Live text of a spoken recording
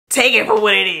take it for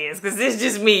what it is, because it's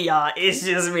just me, y'all. It's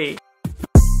just me.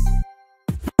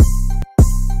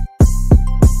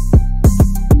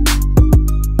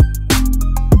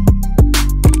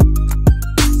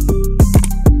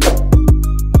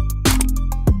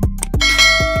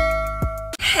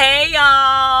 Hey y'all,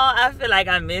 I feel like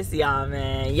I miss y'all,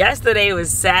 man. Yesterday was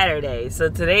Saturday, so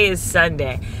today is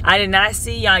Sunday. I did not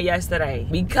see y'all yesterday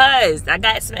because I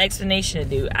got some explanation to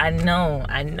do. I know.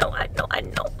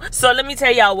 So let me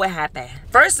tell y'all what happened.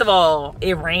 First of all,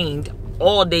 it rained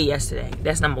all day yesterday.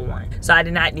 That's number one. So I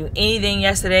did not do anything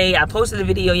yesterday. I posted a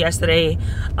video yesterday,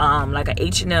 like a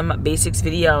H&M basics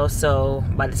video. So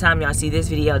by the time y'all see this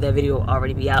video, that video will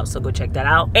already be out. So go check that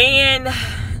out. And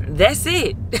that's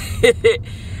it.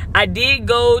 I did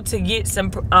go to get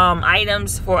some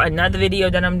items for another video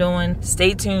that I'm doing.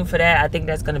 Stay tuned for that. I think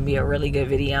that's gonna be a really good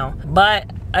video.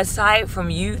 But aside from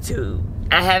YouTube,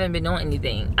 I haven't been doing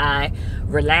anything. I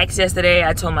relaxed yesterday.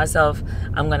 I told myself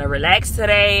I'm gonna relax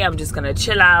today. I'm just gonna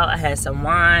chill out. I had some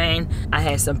wine, I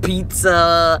had some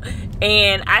pizza,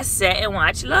 and I sat and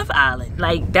watched Love Island.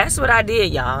 Like, that's what I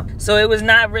did, y'all. So it was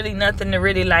not really nothing to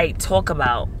really like talk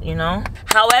about, you know?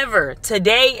 However,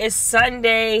 today is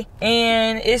Sunday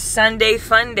and it's Sunday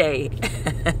fun day.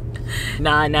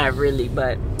 Nah, not really,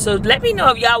 but so let me know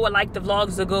if y'all would like the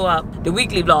vlogs to go up, the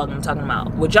weekly vlog I'm talking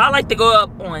about. Would y'all like to go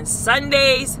up on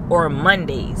Sundays or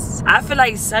Mondays? I feel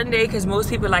like Sunday because most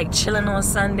people like chilling on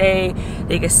Sunday.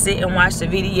 They can sit and watch the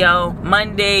video.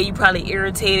 Monday, you probably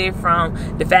irritated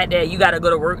from the fact that you gotta go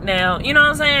to work now. You know what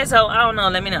I'm saying? So I don't know,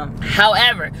 let me know.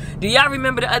 However, do y'all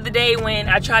remember the other day when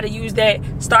I tried to use that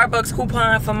Starbucks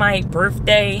coupon for my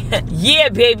birthday? Yeah,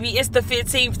 baby, it's the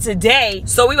 15th today.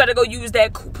 So we gotta go use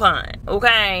that coupon.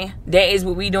 Okay, that is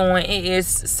what we doing. It is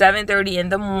 7:30 in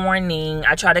the morning.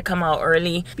 I try to come out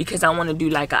early because I want to do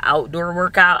like an outdoor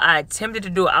workout. I attempted to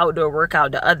do an outdoor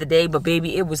workout the other day, but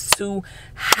baby, it was too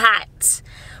hot.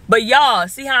 But y'all,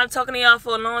 see how I'm talking to y'all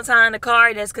for a long time in the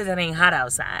car? That's because it ain't hot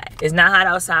outside. It's not hot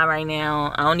outside right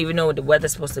now. I don't even know what the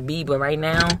weather's supposed to be, but right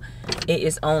now it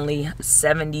is only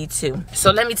 72.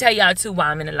 So let me tell y'all too while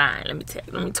I'm in the line. Let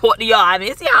me talk to y'all. I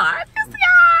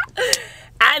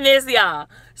miss y'all.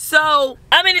 So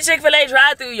I'm in the Chick-fil-A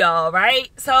drive-thru, y'all,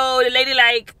 right? So the lady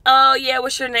like, oh yeah,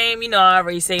 what's your name? You know, I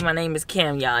already say my name is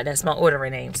Kim, y'all. That's my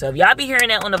ordering name. So if y'all be hearing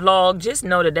that on the vlog, just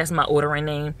know that that's my ordering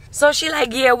name. So she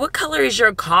like, yeah, what color is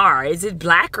your car? Is it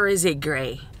black or is it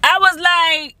gray? I was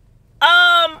like,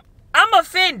 I'm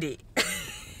offended.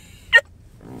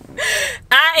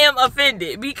 I am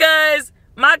offended because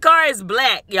my car is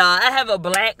black, y'all. I have a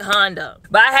black Honda.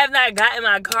 But I have not gotten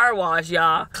my car washed,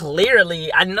 y'all.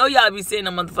 Clearly, I know y'all be seeing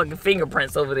the motherfucking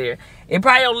fingerprints over there. It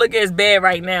probably don't look as bad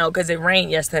right now because it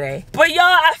rained yesterday. But y'all,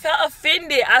 I felt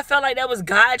offended. I felt like that was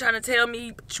God trying to tell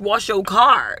me, wash your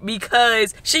car.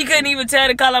 Because she couldn't even tell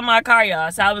the color of my car,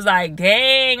 y'all. So I was like,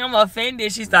 dang, I'm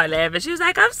offended. She started laughing. She was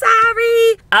like, I'm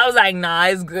sorry. I was like, nah,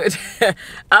 it's good.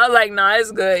 I was like, nah,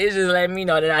 it's good. It's just letting me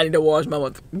know that I need to wash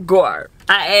my car.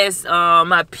 I asked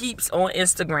my peeps on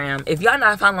Instagram, if y'all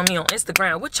not following me on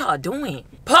Instagram, what y'all doing?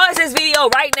 Pause this video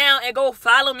right now and go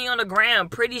follow me on the gram.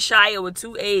 Pretty Shia with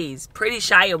 2 A's. Pretty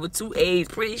Shia with 2 A's.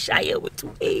 Pretty Shia with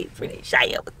 2 A's. Pretty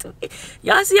Shia with 2 A's.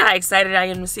 Y'all see how excited I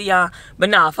am to see y'all? But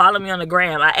nah, follow me on the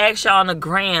gram. I asked y'all on the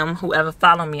gram, whoever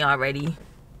followed me already,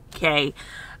 okay?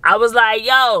 I was like,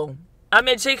 yo, I'm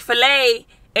in Chick-fil-A.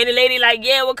 And the lady like,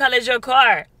 yeah, what color is your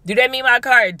car? Do that mean my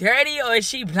car dirty or is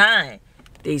she blind?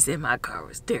 They said my car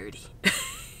was dirty.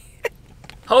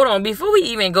 Hold on, before we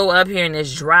even go up here in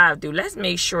this drive-thru, let's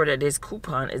make sure that this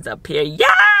coupon is up here.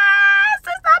 Yes, it's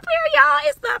up here, y'all.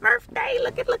 It's my birthday.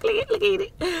 Look at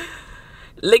it.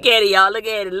 Look at it, y'all. Look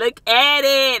at it. Look at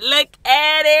it. Look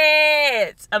at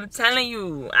it. I'm telling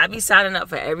you, I be signing up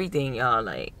for everything, y'all.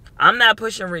 Like, I'm not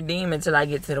pushing redeem until I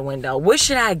get to the window. What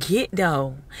should I get,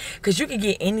 though? Because you can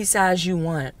get any size you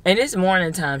want. And it's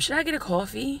morning time. Should I get a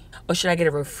coffee? Or should I get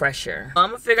a refresher?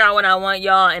 I'm going to figure out what I want,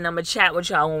 y'all. And I'm going to chat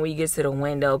with y'all when we get to the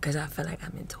window. Because I feel like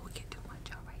I've been talking too much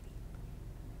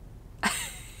already.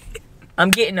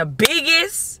 I'm getting the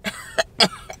biggest.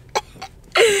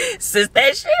 Since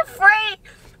that shit free,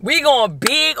 we going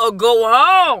big or go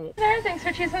home. There, thanks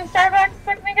for choosing Starbucks.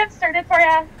 Let me get started for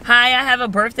you. Hi, I have a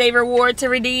birthday reward to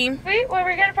redeem. Sweet, what are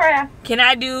we getting for you? Can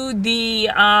I do the,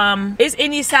 it's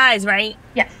any size, right?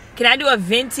 Yes. Can I do a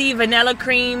venti vanilla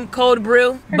cream cold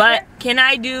brew? But can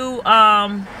I do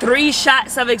 3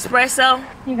 shots of espresso?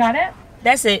 You got it?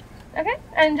 That's it. Okay.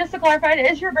 And just to clarify, it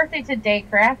is your birthday today,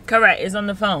 correct? Correct. It's on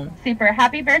the phone. Super.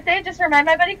 Happy birthday. Just remind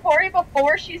my buddy Corey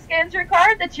before she scans your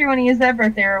card that you want to use that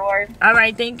birthday reward. All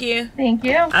right. Thank you. Thank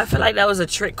you. I feel like that was a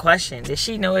trick question. Did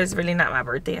she know it's really not my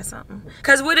birthday or something?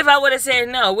 Because what if I would have said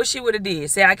no? What she would have did?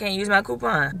 Say I can't use my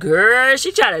coupon? Girl,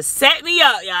 she tried to set me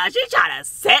up, y'all. She tried to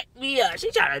set me up. She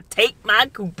tried to take my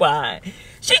coupon.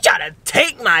 She tried to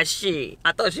take my shit.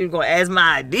 I thought she was going to ask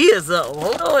my idea or something.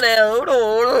 Hold on there. Hold on.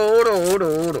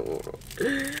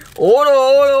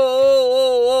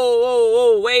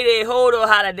 Wait there. Hold on,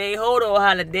 holiday. Hold on.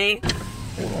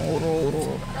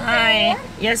 Hi.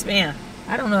 Yes, ma'am.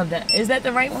 I don't know if that... Is that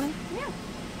the right one? Yeah.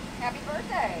 Happy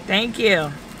birthday. Thank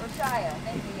you. Rashaya.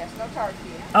 Thank you. Yes, no charge for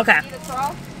you. Okay. Need a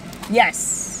straw?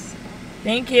 Yes.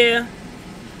 Thank you.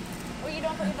 What are you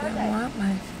doing for your birthday? I want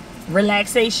my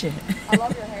relaxation. I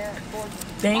love your hair. It's gorgeous.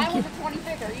 Thank Mine you. was the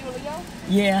 25th. Are you a Leo?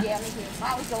 Yeah. Yeah, me too.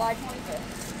 Mine was July 25th.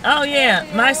 Oh, yeah.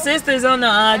 My sister's on the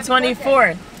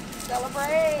 24th.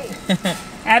 Celebrate.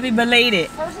 Happy belated.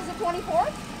 Hers is the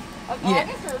 24th? Of Yeah.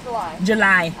 August or July?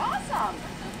 July. Awesome.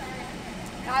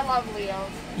 I love Leos.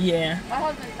 Yeah. My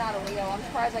husband's not a Leo. I'm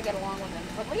surprised I get along with him.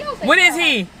 But Leos. What is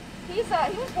he? He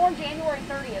was born January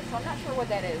 30th, so I'm not sure what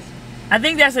that is. I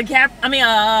think that's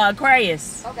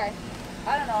Aquarius. Okay.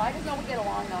 I don't know. I just know we get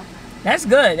along though. That's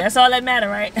good. That's all that matter,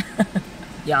 right?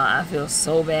 Y'all, I feel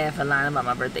so bad for lying about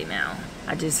my birthday now.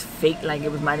 I just faked like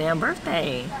it was my damn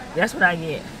birthday. That's what I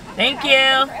get. Thank you.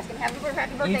 Happy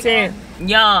birthday. You too.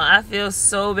 Y'all, I feel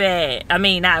so bad. I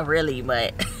mean, not really,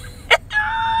 but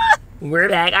we're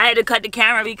back. I had to cut the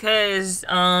camera because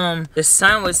the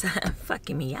sun was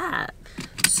fucking me up.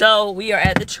 So we are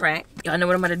at the track. Y'all know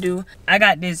what I'm about to do? I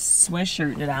got this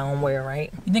sweatshirt that I don't wear,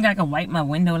 right? You think I can wipe my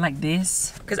window like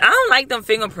this? Because I don't like them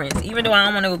fingerprints, even though I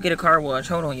don't want to go get a car wash.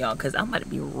 Hold on, y'all, because I'm about to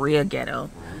be real ghetto.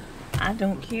 I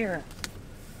don't care.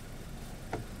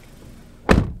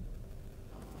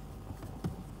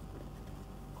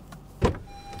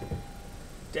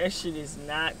 That shit is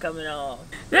not coming off.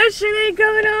 That shit ain't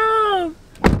coming off.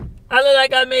 I look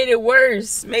like I made it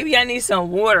worse. Maybe I need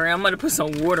some water. I'm gonna put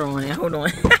some water on it. Hold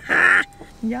on.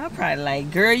 Y'all probably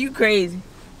like, girl, you crazy.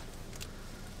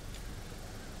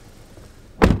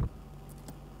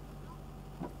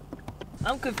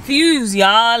 I'm confused,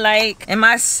 y'all. Like, am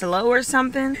I slow or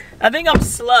something? I think I'm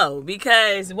slow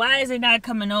because why is it not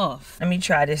coming off? Let me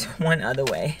try this one other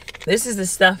way. This is the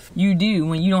stuff you do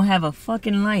when you don't have a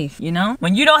fucking life, you know?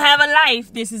 When you don't have a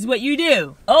life, this is what you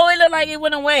do. Oh, it looked like it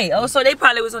went away. Oh, so they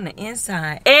probably was on the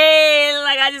inside. Hey,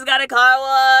 like I just got a car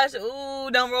wash.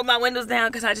 Ooh, don't roll my windows down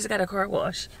because I just got a car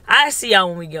wash. I see y'all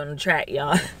when we get on the track,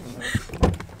 y'all.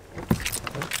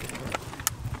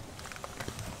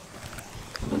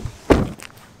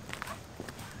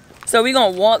 So we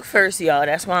gonna walk first, y'all.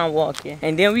 That's why I'm walking.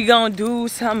 And then we gonna do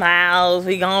some miles.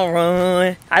 We gonna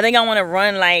run. I think I wanna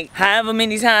run like however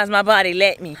many times my body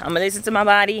let me. I'm gonna listen to my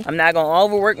body. I'm not gonna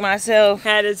overwork myself.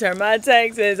 Had to turn my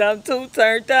taxes. I'm too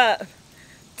turned up.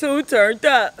 Too turned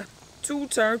up. Too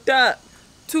turned up.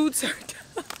 Too turned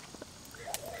up.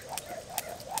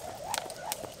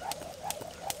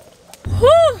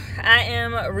 Whew, I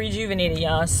am rejuvenated,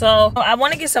 y'all. So I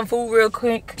want to get some food real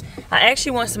quick. I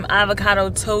actually want some avocado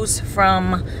toast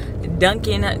from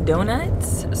Dunkin'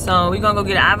 Donuts. So we're gonna go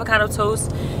get an avocado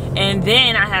toast, and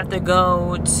then I have to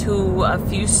go to a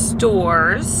few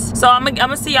stores. So I'm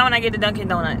gonna see y'all when I get to Dunkin'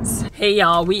 Donuts. Hey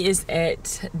y'all, we is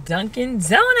at Dunkin'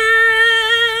 Donuts.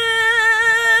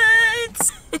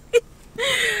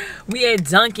 We at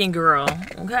Dunkin', girl.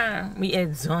 Okay, we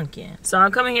at Dunkin'. So I'm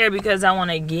coming here because I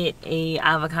want to get a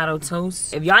avocado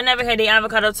toast. If y'all never had the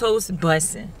avocado toast,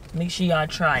 bussin'. Make sure y'all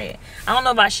try it. I don't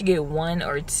know if I should get one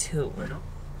or two.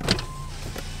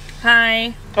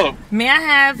 Hi. Hello. May I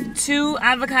have 2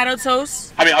 avocado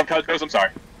toasts? How many avocado toast? I'm sorry.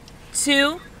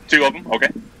 2. 2 of them. Okay.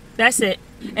 That's it.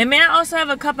 And may I also have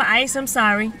a cup of ice? I'm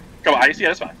sorry. Cup of ice? Yeah,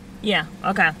 that's fine. Yeah.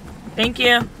 Okay. Thank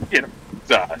you. Yeah.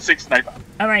 It's $6.95.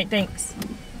 All right. Thanks.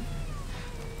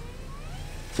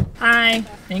 Hi.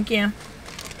 Thank you.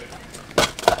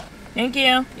 Thank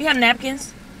you. You have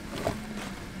napkins?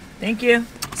 Thank you.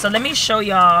 So let me show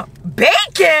y'all.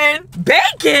 Bacon?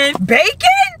 Bacon? Bacon?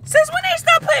 Since when they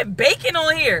stop putting bacon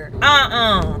on here?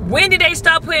 When did they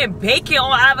stop putting bacon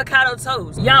on avocado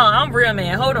toast? Y'all, I'm real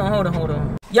mad. Hold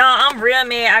on. Y'all, I'm real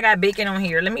mad I got bacon on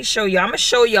here. Let me show y'all. I'm gonna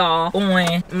show y'all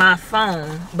on my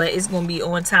phone, but it's gonna be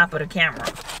on top of the camera.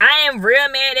 I am real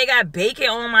mad they got bacon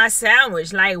on my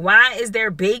sandwich. Like, why is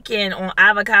there bacon on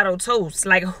avocado toast?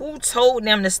 Like, who told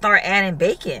them to start adding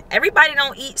bacon? Everybody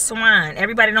don't eat swine.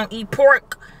 Everybody don't eat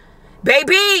pork.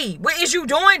 Baby, what is you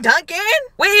doing, Duncan?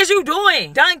 What is you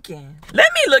doing, Duncan? Let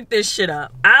me look this shit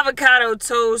up. Avocado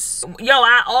toast. Yo,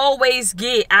 I always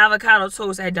get avocado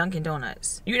toast at Dunkin'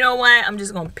 Donuts. You know what? I'm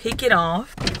just gonna pick it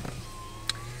off.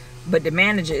 But the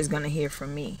manager is gonna hear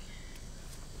from me.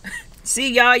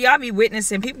 See, y'all be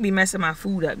witnessing. People be messing my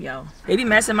food up, y'all. They be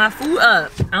messing my food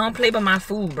up. I don't play by my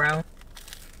food, bro.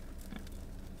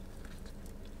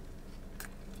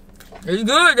 It's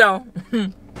good, though.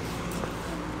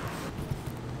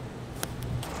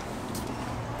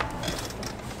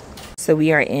 So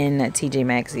we are in TJ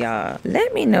Maxx, y'all.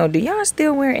 Let me know, do y'all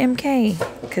still wear MK?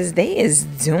 Cause they is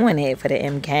doing it for the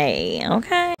MK,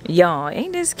 okay? Y'all,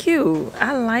 ain't this cute?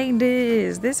 I like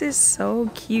this. This is so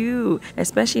cute.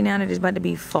 Especially now that it's about to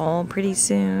be fall pretty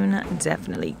soon.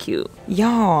 Definitely cute.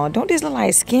 Y'all, don't this look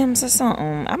like Skims or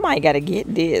something? I might gotta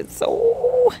get this.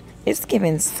 Oh, it's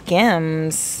giving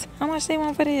Skims. How much they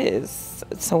want for this?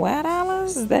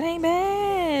 $12? That ain't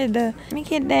bad. Let me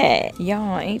get that.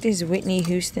 Y'all, ain't this Whitney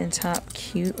Houston top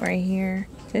cute right here?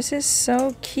 This is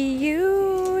so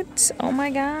cute. Oh my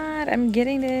God, I'm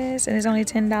getting this and it's only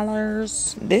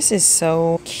 $10. This is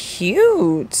so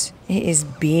cute. It is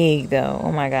big though.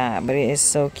 Oh my God, but it is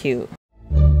so cute.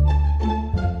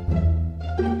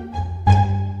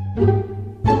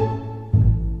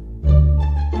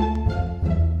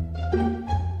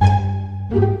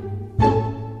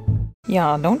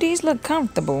 Y'all, don't these look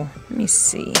comfortable? Let me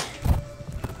see.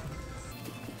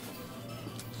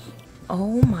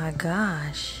 Oh my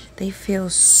gosh, they feel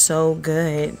so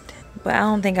good. But I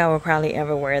don't think I would probably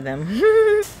ever wear them. Oh,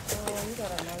 you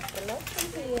got a nice selection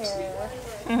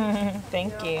here.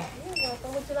 Thank you. You're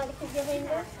welcome. Would you like to keep your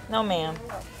hanger? No, ma'am.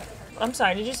 I'm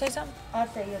sorry, did you say something? I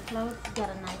say your clothes got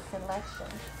a nice selection.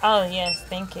 Oh, yes,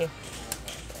 thank you.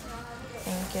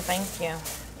 Thank you, thank you.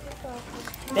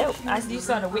 You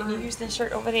saw the Whitney Houston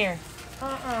shirt over there.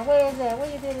 Where is that?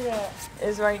 Where you did it at?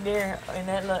 It's right there in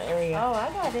that little area. Oh,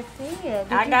 I got to see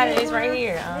it. I got it. It's right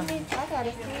here. I got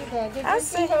to see that. Did you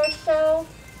see her show?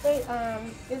 It's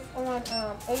on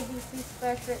ABC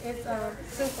special. It's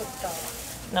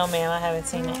Superstar. No, ma'am, I haven't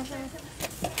seen it.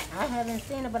 I haven't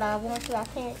seen it, but I want to. I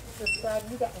can't subscribe.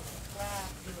 You got to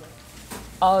subscribe to it.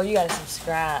 Oh, you gotta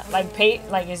subscribe. Like pay,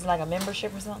 like it's like a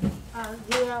membership or something?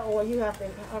 Yeah, or you have to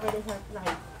already have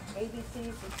like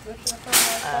ABC subscription or something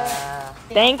like that.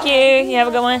 Thank you. You have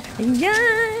a good one.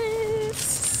 Yes.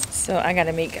 So I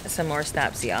gotta make some more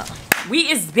stops, y'all. We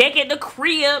is back at the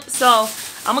crib, so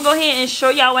I'm gonna go ahead and show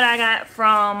y'all what I got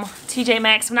from TJ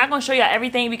Maxx. I'm not gonna show y'all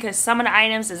everything because some of the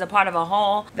items is a part of a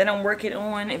haul that I'm working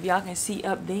on. If y'all can see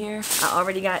up there, I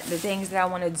already got the things that I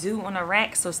want to do on the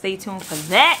rack, so stay tuned for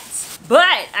that.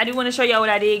 But I do want to show y'all what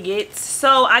I did get.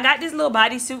 So I got this little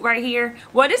bodysuit right here.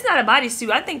 Well, this is not a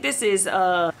bodysuit. I think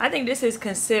this is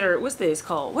considered, what's this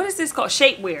called? What is this called?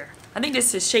 Shapewear. I think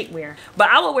this is shapewear, but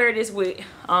I will wear this with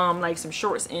like some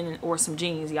shorts in or some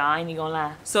jeans, y'all. I ain't even gonna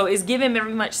lie. So it's giving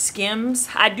very much Skims.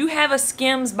 I do have a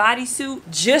Skims bodysuit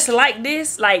just like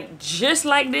this,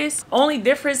 Only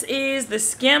difference is the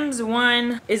Skims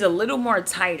one is a little more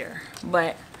tighter,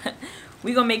 but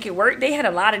we gonna make it work. They had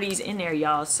a lot of these in there,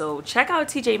 y'all. So check out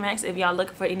TJ Maxx if y'all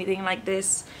looking for anything like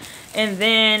this. And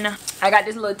then I got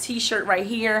this little t-shirt right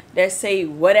here that say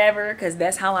whatever, because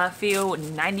that's how I feel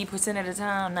 90% of the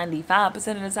time,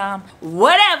 95% of the time,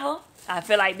 whatever. I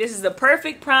feel like this is the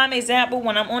perfect prime example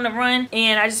when I'm on the run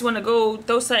and I just want to go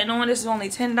throw something on. This is only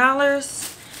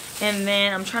 $10. And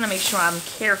then I'm trying to make sure I'm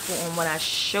careful on what I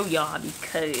show y'all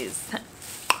because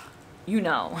you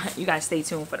know, you guys stay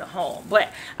tuned for the haul.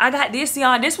 But I got this,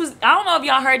 y'all. This was, I don't know if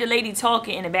y'all heard the lady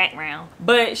talking in the background,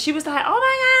 but she was like, oh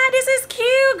my God, this is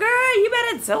cute, girl. You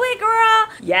better do it, girl.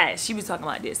 Yes, she was talking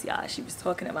about this, y'all. She was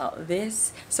talking about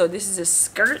this. So this is a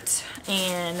skirt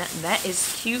and that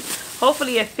is cute.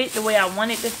 Hopefully it fit the way I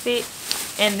want it to fit.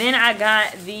 And then I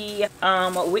got the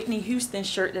Whitney Houston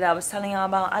shirt that I was telling y'all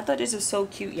about. I thought this was so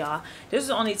cute, y'all. This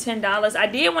was only $10. I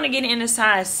did want to get it in a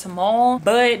size small,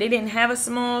 but they didn't have a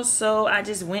small, so I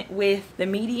just went with the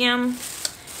medium.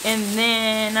 And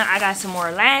then I got some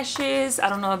more lashes. I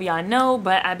don't know if y'all know,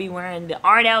 but I be wearing the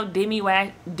Art Out Demi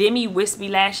Wispy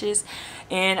lashes.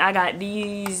 And I got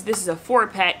these. This is a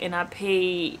 4-pack and I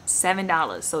paid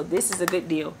 $7. So this is a good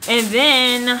deal. And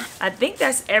then I think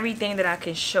that's everything that I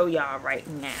can show y'all right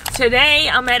now. Today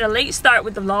I'm at a late start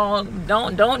with the vlog.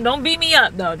 Don't beat me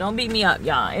up though. Don't beat me up,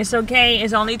 y'all. It's okay.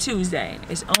 It's only Tuesday.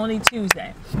 It's only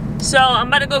Tuesday. So I'm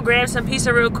about to go grab some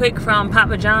pizza real quick from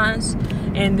Papa John's.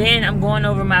 And then I'm going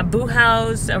over my boo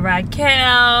house,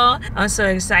 Raquel. I'm so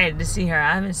excited to see her.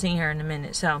 I haven't seen her in a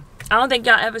minute. So I don't think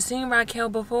y'all ever seen Raquel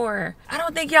before. I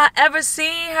don't think y'all ever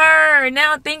seen her.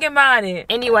 Now thinking about it.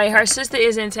 Anyway, her sister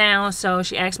is in town, so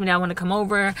she asked me that I want to come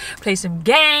over, play some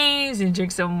games, and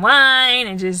drink some wine,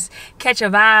 and just catch a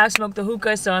vibe, smoke the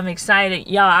hookah. So I'm excited.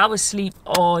 Y'all, I was asleep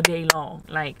all day long.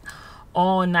 Like,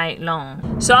 all night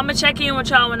long. So I'm gonna check in with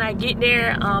y'all when I get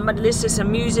there. I'm gonna listen to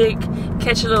some music,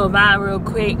 catch a little vibe real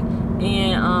quick,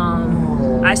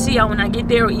 and I see y'all when I get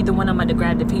there, or either when I'm gonna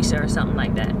grab the pizza or something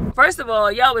like that. First of all,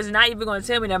 y'all was not even gonna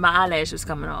tell me that my eyelash was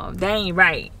coming off. They ain't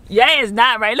right. Yeah, it's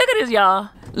not right. Look at this, y'all.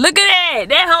 Look at that.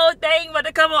 That whole thing about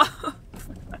to come off.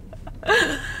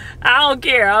 I don't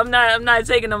care. I'm not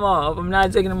taking them off. I'm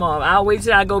not taking them off. I'll wait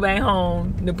till I go back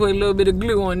home to put a little bit of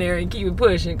glue on there and keep it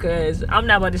pushing, because I'm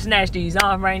not about to snatch these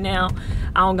off right now.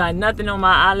 I don't got nothing on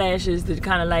my eyelashes to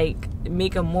kind of like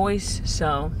make them moist,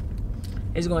 so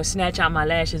it's gonna snatch out my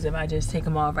lashes if I just take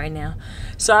them off right now.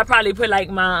 So I probably put like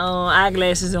my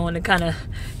eyeglasses on to kind of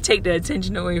take the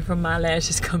attention away from my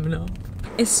lashes coming off.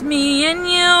 It's me and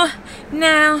you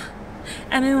now.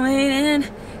 I've been waiting.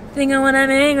 Think I wanna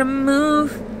make a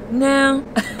move now.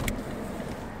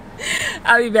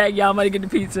 I'll be back, y'all. I'm gonna get the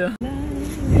pizza.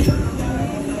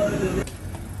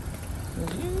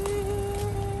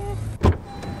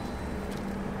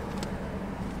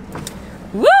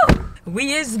 Woo!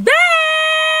 We is back!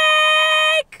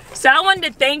 So I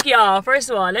wanted to thank y'all.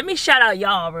 First of all, let me shout out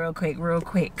y'all real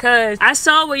quick. Cause I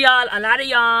saw where y'all, a lot of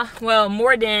y'all, well,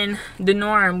 more than the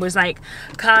norm, was like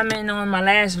commenting on my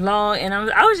last vlog. And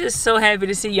I was just so happy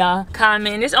to see y'all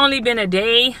comment. It's only been a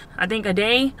day, I think a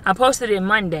day. I posted it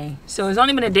Monday. So it's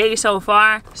only been a day so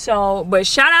far. So, but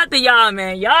shout out to y'all,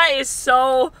 man. Y'all is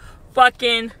so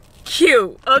fucking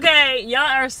cute. Okay, y'all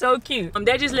are so cute.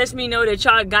 That just lets me know that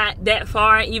y'all got that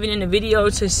far, even in the video,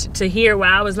 to hear where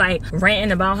I was like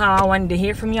ranting about how I wanted to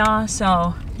hear from y'all.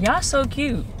 So y'all so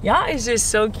cute. Y'all is just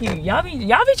so cute. Y'all be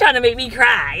trying to make me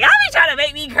cry. Y'all be trying to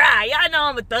make me cry. Y'all know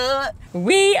I'm a thug.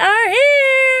 We are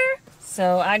here.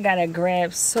 So I gotta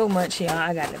grab so much, y'all.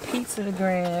 I got the pizza to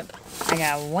grab. I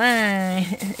got wine.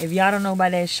 If y'all don't know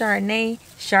about that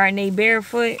Chardonnay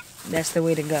barefoot, that's the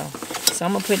way to go. So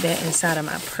I'm gonna put that inside of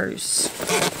my purse,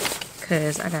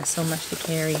 cause I got so much to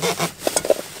carry.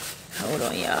 Hold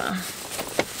on, y'all.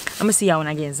 I'm gonna see y'all when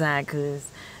I get inside,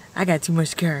 cause I got too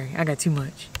much to carry. I got too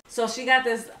much. So she got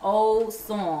this old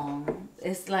song.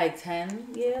 It's like 10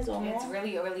 years or more. It's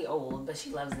really, really old, but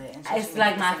she loves it. And It's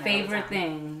like my favorite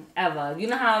thing ever. You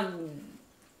know how,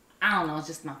 I don't know, it's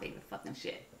just my favorite fucking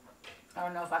shit. I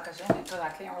don't know if I can sing it because I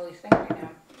can't really sing right now.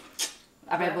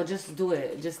 All right, well, just do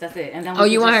it. Just that's it. And then Oh,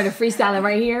 you want her to freestyle it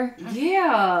right here?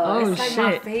 Yeah. Oh, it's like shit.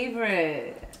 my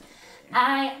favorite.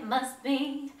 I must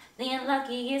be the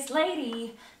unluckiest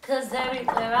lady, cause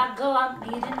everywhere I go I'm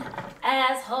meeting an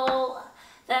asshole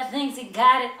that thinks he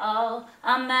got it all.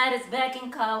 I'm at his beck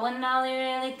and call when all he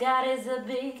really got is a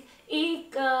big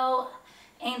ego.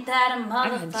 Ain't that a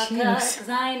motherfucker? Cause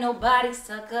I ain't nobody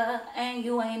sucker, and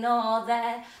you ain't all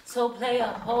that. So play a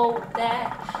hold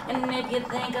that. And if you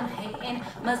think I'm hating,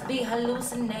 must be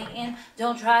hallucinating.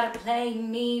 Don't try to play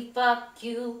me, fuck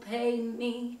you, pay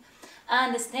me.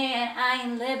 Understand, I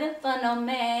ain't living for no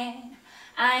man.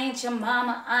 I ain't your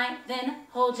mama, I ain't finna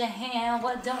hold your hand.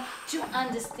 What don't you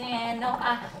understand? No,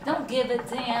 I don't give a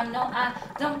damn. No, I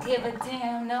don't give a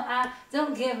damn. No, I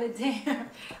don't give a damn.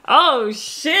 Oh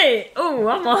shit! Ooh,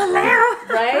 I'm all loud.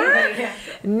 Right?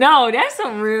 No, that's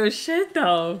some real shit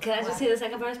though. Can I just hear the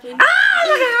second verse, please? Ah,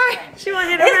 look at her. She want to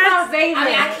hear the It's rest. my favorite. I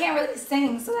mean, I can't really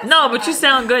sing, so that's No, but you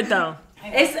sound good though.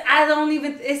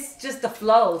 It's just the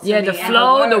flow. to Yeah, me the and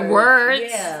flow, the words.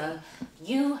 Yeah.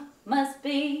 You must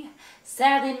be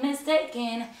sadly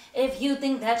mistaken if you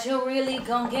think that you're really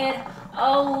gonna get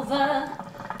over.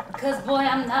 Cause boy,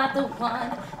 I'm not the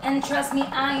one. And trust me,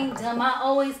 I ain't dumb. I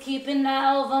always keep an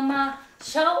eye over my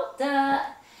shoulder.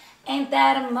 Ain't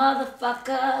that a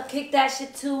motherfucker? Kick that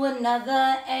shit to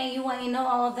another, and you ain't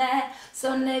all that.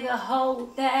 So nigga,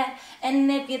 hold that. And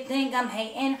if you think I'm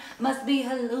hating, must be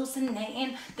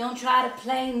hallucinating. Don't try to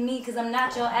play me, cause I'm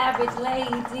not your average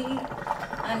lady.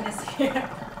 I'm just here.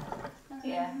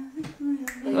 Yeah.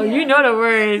 Oh, you know the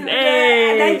words.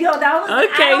 Hey. Yo, that was,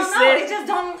 Okay, I don't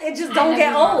know. sis. It just don't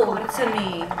get old to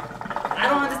me. I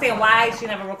don't understand why she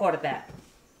never recorded that.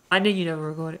 I knew you never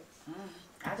recorded.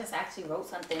 I just actually wrote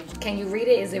something. Can you read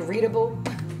it? Is it readable?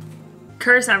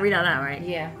 Curse, I read out loud, right?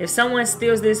 Yeah. If someone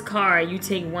steals this car, you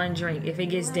take one drink. If it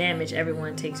gets damaged,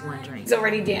 everyone takes one drink. It's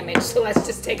already damaged, so let's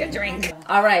just take a drink.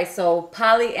 All right, so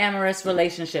polyamorous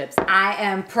relationships. I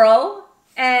am pro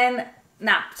and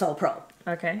not so pro.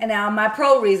 Okay. And now my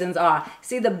pro reasons are,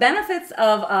 see, the benefits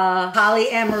of a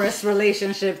polyamorous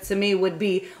relationship to me would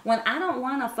be when I don't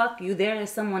want to fuck you, there is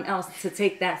someone else to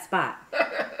take that spot.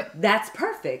 That's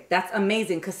perfect. That's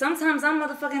amazing. Because sometimes I'm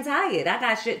motherfucking tired. I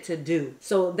got shit to do.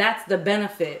 So that's the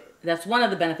benefit. That's one of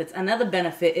the benefits. Another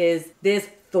benefit is there's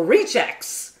 3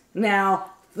 checks.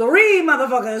 Now, 3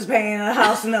 motherfuckers paying a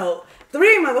house note.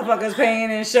 3 motherfuckers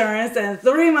paying insurance, and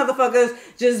 3 motherfuckers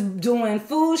just doing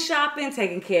food shopping,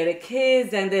 taking care of the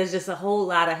kids, and there's just a whole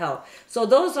lot of help. So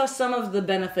those are some of the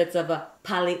benefits of a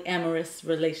polyamorous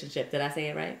relationship. Did I say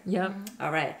it right? Yep.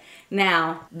 All right.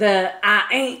 Now, the I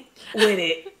ain't with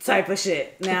it type of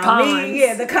shit. Now,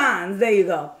 the cons. There you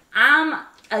go. I'm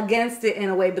against it in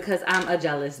a way because I'm a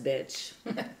jealous bitch.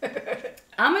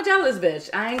 I'm a jealous bitch.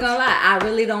 I ain't gonna lie. I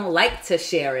really don't like to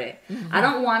share it. I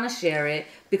don't want to share it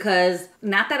because,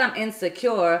 not that I'm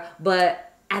insecure,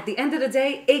 but at the end of the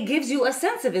day, it gives you a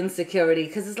sense of insecurity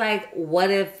because it's like,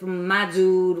 what if my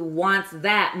dude wants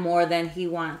that more than he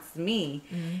wants me?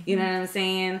 You know what I'm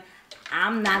saying?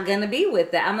 I'm not gonna be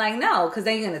with that. I'm like, no, because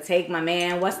then you're gonna take my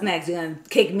man. What's next? You're gonna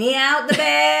kick me out the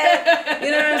bed?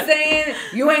 You know what I'm saying?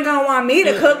 You ain't gonna want me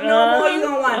to cook no more. You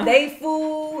gonna want they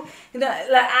food? You know,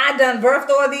 like I done birthed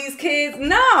all these kids.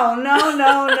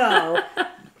 No.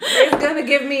 It's gonna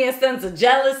give me a sense of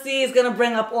jealousy. It's gonna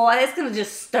bring up all. It's gonna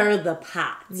just stir the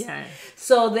pot. Yeah.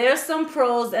 So there's some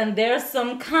pros and there's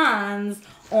some cons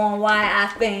on why I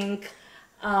think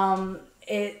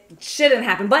it shouldn't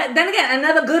happen. But then again,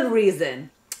 another good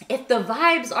reason. If the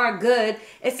vibes are good,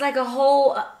 it's like a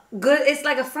whole good. It's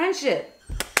like a friendship.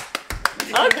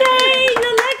 Okay,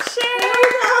 your lecture.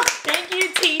 Thank you,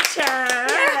 teacher.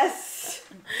 Yes.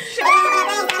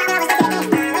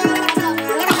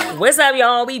 What's up,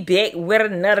 y'all? We back with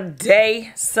another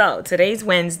day. So today's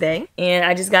Wednesday, and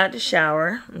I just got out the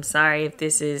shower. I'm sorry if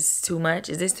this is too much.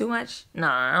 Is this too much? No,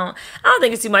 I don't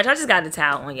think it's too much. I just got the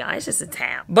towel on, y'all. It's just a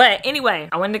towel. But anyway,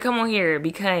 I wanted to come on here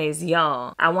because,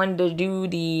 y'all, I wanted to do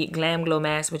the Glam Glow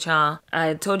mask with y'all.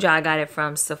 I told y'all I got it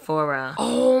from Sephora.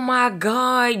 Oh my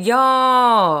God,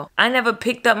 y'all. I never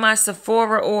picked up my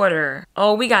Sephora order.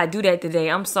 Oh, we gotta do that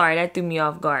today. I'm sorry, that threw me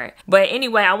off guard. But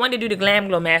anyway, I wanted to do the Glam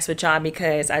Glow mask with y'all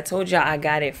because I told y'all I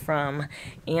got it from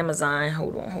Amazon.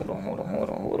 Hold on,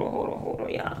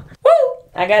 y'all. Woo!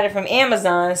 I got it from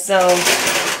Amazon, so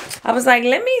I was like,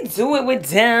 let me do it with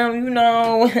them, you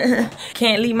know.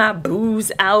 Can't leave my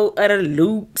booze out of the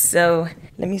loop, so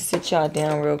let me sit y'all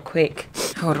down real quick.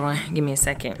 Hold on, give me a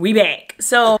second. We back.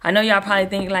 So I know y'all probably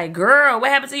think like, girl,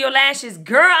 what happened to your lashes?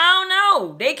 Girl, I don't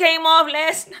know. They came off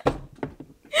last night.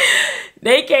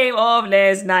 They came off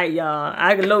last night, y'all.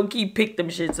 I low-key picked them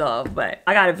shits off, but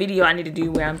I got a video I need to do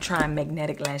where I'm trying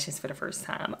magnetic lashes for the first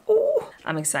time. Ooh,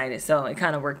 I'm excited. So it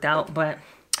kind of worked out, but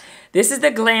this is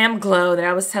the Glam Glow that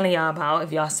I was telling y'all about.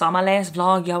 If y'all saw my last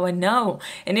vlog, y'all would know.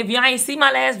 And if y'all ain't see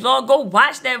my last vlog, go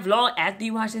watch that vlog after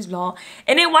you watch this vlog.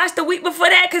 And then watch the week before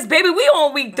that, because baby, we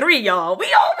on week 3, y'all. We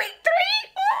on week 3.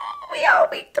 We on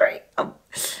week 3.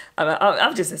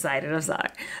 I'm just excited. I'm sorry.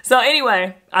 So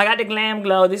anyway, I got the Glam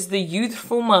Glow. This is the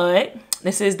Youthful Mud.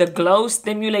 This is the glow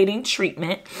stimulating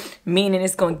treatment, meaning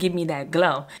it's going to give me that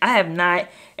glow. I have not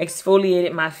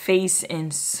exfoliated my face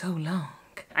in so long.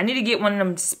 I need to get one of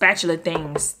them spatula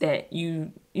things that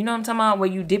you know what I'm talking about, where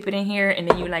you dip it in here and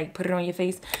then you like put it on your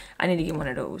face. I need to get one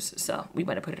of those. So we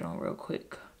better put it on real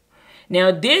quick. Now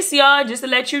this, y'all, just to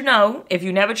let you know, if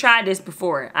you never tried this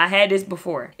before, I had this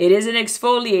before. It is an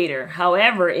exfoliator.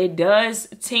 However, it does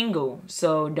tingle.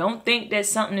 So don't think that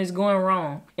something is going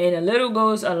wrong. And a little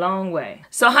goes a long way.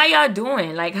 So how y'all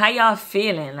doing? Like, how y'all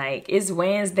feeling? Like, it's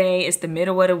Wednesday. It's the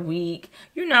middle of the week.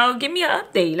 You know, give me an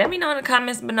update. Let me know in the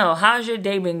comments below. How's your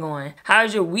day been going?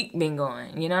 How's your week been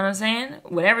going? You know what I'm saying?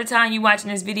 Whatever time you watching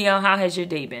this video, how has your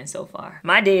day been so far?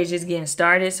 My day is just getting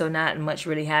started, so not much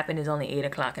really happened. It's only 8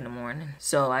 o'clock in the morning.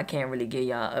 So I can't really give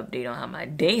y'all an update on how my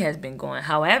day has been going.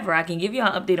 However, I can give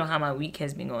y'all an update on how my week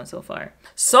has been going so far.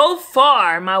 So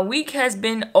far, my week has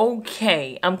been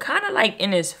okay. I'm kind of like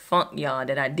in this funk, y'all,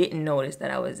 that I didn't notice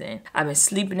that I was in. I've been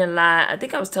sleeping a lot. I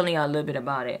think I was telling y'all a little bit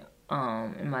about it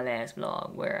in my last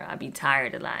vlog, where I be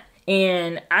tired a lot.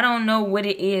 And I don't know what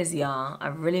it is, y'all. I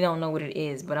really don't know what it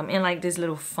is, but I'm in like this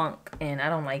little funk and I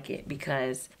don't like it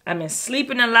because I've been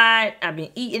sleeping a lot. I've been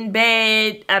eating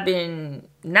bad. I've been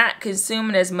not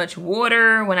consuming as much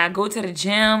water when I go to the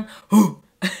gym.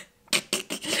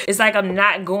 It's like I'm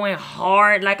not going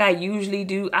hard like I usually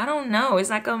do. I don't know. It's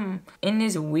like I'm in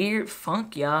this weird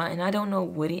funk, y'all, and I don't know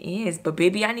what it is. But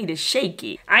baby, I need to shake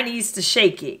it. I needs to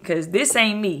shake it, because this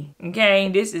ain't me, okay?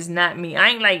 This is not me.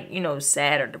 I ain't like, you know,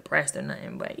 sad or depressed or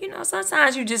nothing, but you know,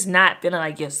 sometimes you just not feeling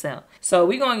like yourself. So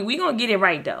we gonna get it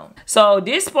right though. So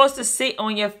this supposed to sit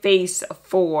on your face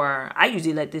for, I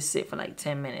usually let this sit for like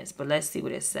 10 minutes, but let's see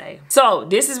what it say. So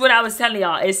this is what I was telling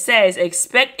y'all. It says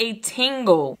expect a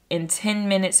tingle in 10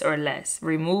 minutes or less.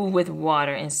 Remove with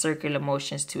water and circular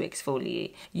motions to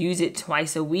exfoliate. Use it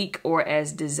twice a week or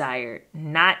as desired.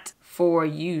 Not for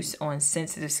use on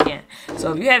sensitive skin.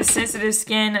 So if you have sensitive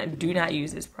skin, do not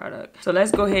use this product. So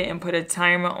let's go ahead and put a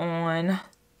timer on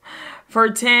for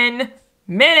 10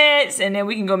 minutes, and then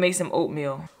we can go make some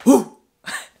oatmeal.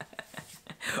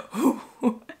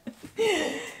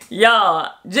 Y'all,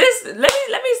 just let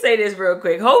me say this real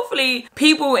quick. Hopefully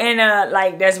people in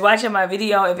like that's watching my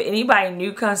video, if anybody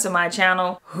new comes to my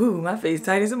channel, my face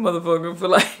tight as a motherfucker for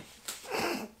like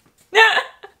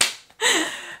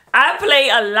I play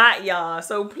a lot, y'all,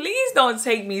 so please don't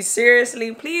take me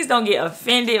seriously. Please don't get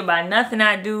offended by nothing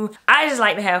I do. I just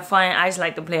like to have fun. I just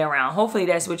like to play around. Hopefully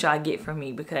that's what y'all get from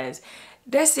me, because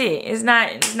that's it. It's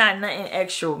not nothing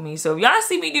extra with me. So if y'all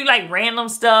see me do like random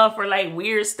stuff or like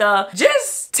weird stuff,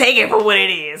 just take it for what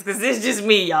it is, because it's just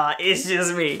me, y'all. It's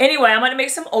just me. Anyway, I'm gonna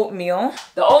make some oatmeal.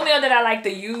 The oatmeal that I like to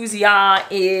use, y'all,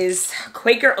 is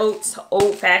Quaker Oats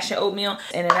old-fashioned oatmeal,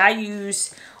 and then I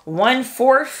use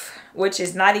 1/4, which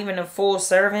is not even a full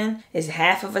serving. It's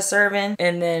half of a serving,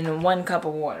 and then 1 cup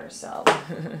of water. So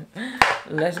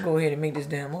let's go ahead and make this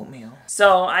damn oatmeal.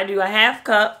 So I do a 1/2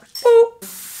 cup,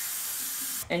 boop.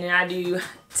 And then I do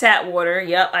tap water.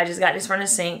 Yep, I just got this from the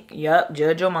sink. Yep,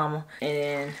 judge your mama. And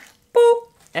then boop,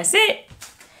 that's it.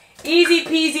 Easy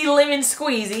peasy lemon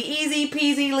squeezy. Easy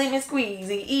peasy lemon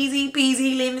squeezy. Easy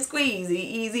peasy lemon squeezy.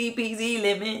 Easy peasy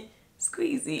lemon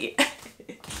squeezy.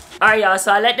 Alright, y'all,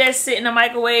 so I let that sit in the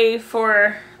microwave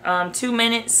for 2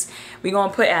 minutes. We're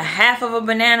gonna put a 1/2 of a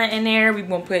banana in there. We're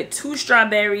gonna put 2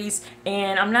 strawberries,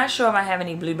 and I'm not sure if I have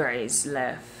any blueberries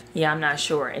left. Yeah, I'm not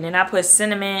sure. And then I put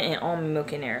cinnamon and almond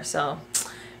milk in there. So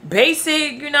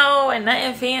basic, you know, and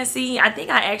nothing fancy. I think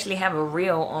I actually have a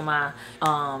reel on my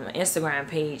Instagram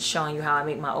page showing you how I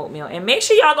make my oatmeal. And make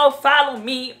sure y'all go follow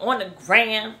me on the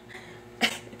gram.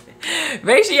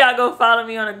 Make sure y'all go follow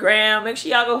me on the gram. Make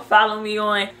sure y'all go follow me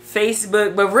on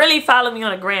Facebook, but really follow me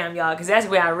on the gram, y'all, because that's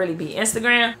where I really be.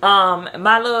 Instagram,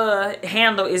 my little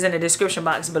handle is in the description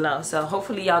box below, so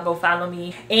hopefully y'all go follow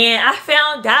me. And I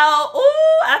found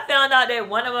out that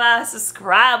one of my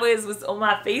subscribers was on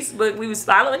my Facebook. We was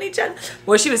following each other.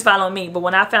 Well, she was following me, but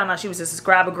when I found out she was a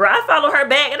subscriber, girl, I followed her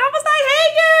back, and I was like, hey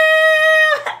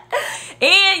girl.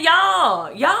 And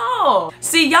y'all,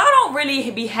 see, y'all don't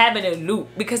really be having a loop,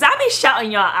 because I be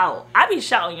shouting y'all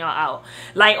out.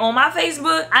 Like on my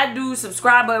Facebook, I do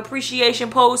subscriber appreciation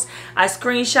posts. I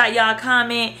screenshot y'all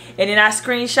comment, and then I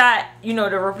screenshot, you know,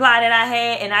 the reply that I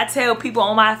had, and I tell people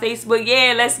on my Facebook,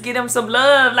 yeah, let's get them some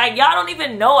love. Like, y'all don't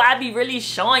even know I be really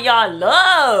showing y'all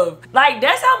love. Like,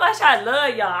 that's how much I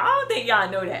love y'all. I don't think y'all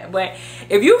know that, but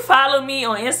if you follow me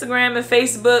on Instagram and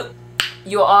Facebook,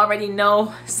 you'll already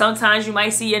know. Sometimes you might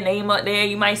see your name up there,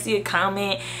 you might see a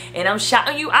comment, and I'm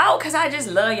shouting you out because I just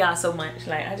love y'all so much.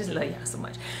 Like, I just love y'all so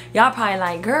much. Y'all probably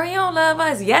like, girl, you don't love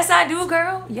us. Yes, I do,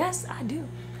 girl. Yes, I do.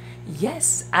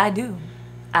 Yes, I do.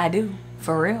 I do.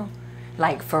 For real.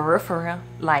 Like, for real, for real.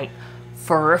 Like,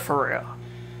 for real, for real.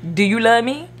 Do you love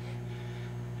me?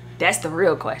 That's the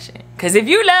real question. Because if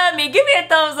you love me, give me a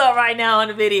thumbs up right now on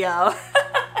the video.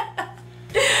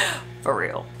 For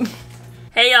real.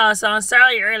 Hey y'all, so I'm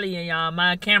sorry earlier, y'all.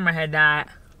 My camera had died.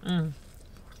 I'm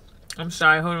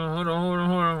sorry. Hold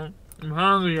on. I'm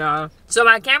hungry, y'all. So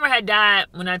my camera had died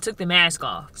when I took the mask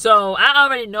off. So I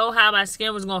already know how my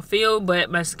skin was gonna feel, but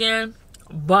my skin,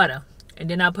 butter. And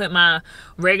then I put my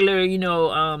regular, you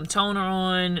know, toner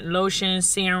on, lotion,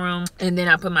 serum, and then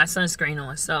I put my sunscreen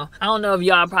on. So I don't know if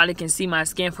y'all probably can see my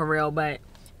skin for real, but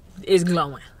it's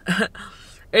glowing.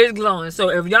 It's glowing. So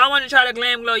if y'all want to try the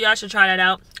Glam Glow, y'all should try that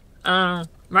out.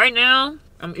 Right now,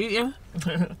 I'm eating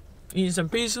some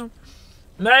pizza.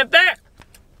 Matter of fact,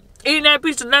 eating that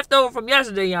pizza left over from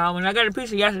yesterday, y'all. When I got a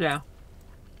pizza yesterday.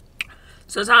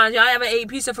 Sometimes y'all ever ate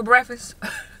pizza for breakfast?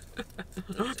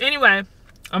 Anyway,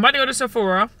 I'm about to go to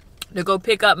Sephora to go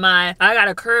pick up I got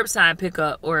a curbside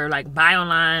pickup, or like buy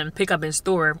online, pick up in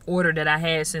store order that I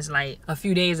had since like a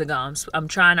few days ago. I'm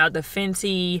trying out the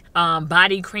Fenty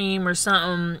body cream or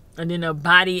something, and then a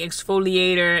body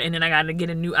exfoliator, and then I gotta get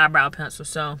a new eyebrow pencil.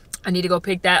 So I need to go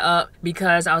pick that up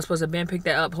because I was supposed to pick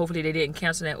that up. Hopefully they didn't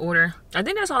cancel that order. I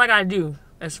think that's all I gotta do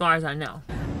as far as I know.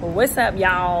 Well, what's up,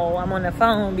 y'all? I'm on the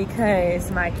phone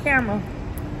because my camera,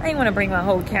 I didn't want to bring my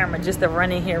whole camera just to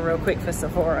run in here real quick for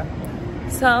Sephora.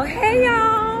 So, hey,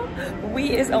 y'all.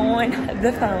 We is on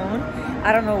the phone.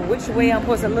 I don't know which way I'm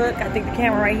supposed to look. I think the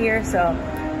camera right here. So,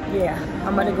 yeah,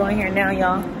 I'm going to go in here now,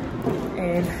 y'all.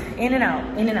 And in and out,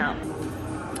 in and out.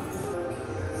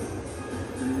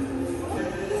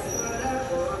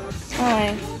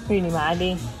 Hi. Do you need my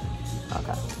ID?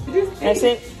 Okay. That's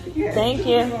it? Thank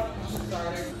you.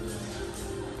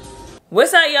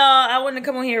 What's up, y'all? I wanted to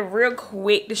come on here real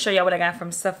quick to show y'all what I got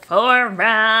from Sephora.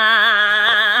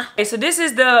 Okay, so this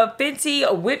is the Fenty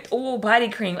Whipped Oil Body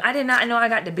Cream. I did not know I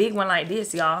got the big one like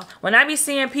this, y'all. When I be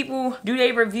seeing people do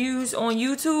their reviews on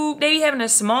YouTube, they be having a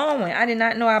small one. I did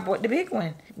not know I bought the big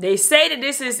one. They say that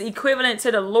this is equivalent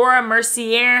to the Laura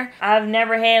Mercier. I've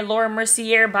never had Laura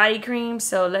Mercier body cream,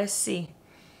 so let's see.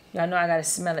 Y'all know I gotta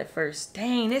smell it first.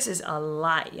 Dang, this is a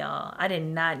lot, y'all. I did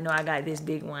not know I got this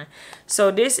big one.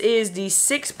 So this is the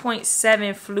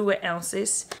 6.7 fluid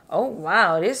ounces. Oh,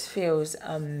 wow, this feels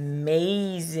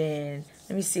amazing.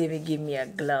 Let me see if it gives me a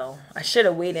glow. I should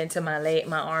have waited until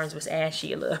my arms was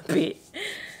ashy a little bit.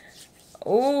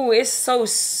 Oh, it's so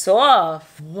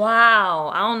soft.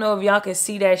 Wow, I don't know if y'all can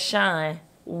see that shine.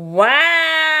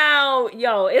 Wow,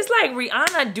 yo, it's like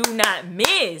Rihanna do not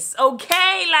miss,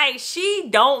 okay? Like, she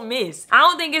don't miss. I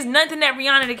don't think it's nothing that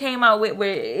Rihanna that came out with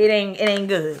where it ain't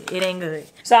good. It ain't good.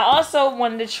 So I also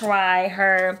wanted to try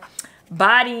her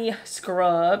body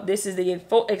scrub. This is the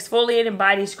exfoliating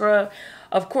body scrub.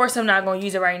 Of course, I'm not going to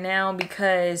use it right now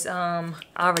because I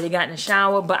already got in the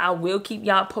shower, but I will keep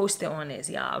y'all posted on this,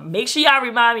 y'all. Make sure y'all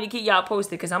remind me to keep y'all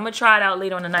posted because I'm going to try it out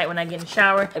later on the night when I get in the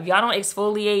shower. If y'all don't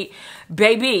exfoliate,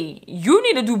 baby, you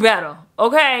need to do better,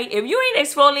 okay? If you ain't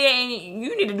exfoliating,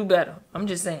 you need to do better. I'm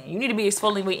just saying. You need to be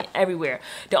exfoliating everywhere.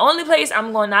 The only place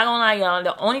not gonna lie, y'all,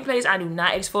 the only place I do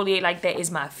not exfoliate like that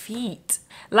is my feet.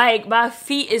 Like, my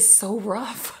feet is so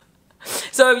rough.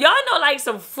 So if y'all know like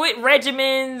some foot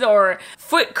regimens or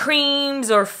foot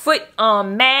creams or foot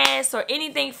masks or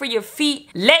anything for your feet,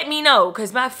 let me know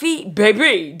because my feet,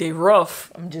 baby, they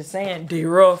rough. I'm just saying, they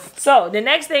rough. So the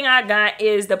next thing I got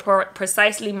is the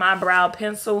Precisely My Brow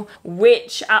Pencil,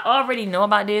 which I already know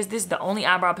about this. This is the only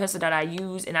eyebrow pencil that I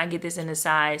use, and I get this in the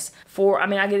size 4. I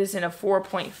mean, I get this in a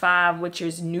 4.5, which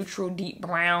is neutral deep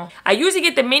brown. I usually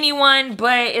get the mini one,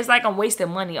 but it's like I'm wasting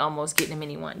money almost getting the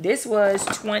mini one. This was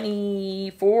 $24,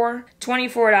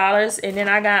 and then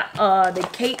I got the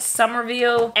Kate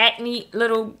Somerville acne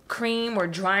little cream or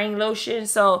drying lotion.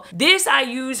 So this I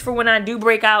use for when I do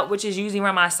break out, which is usually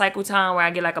around my cycle time where I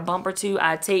get like a bump or two.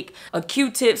 I take a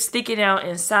Q-tip, stick it out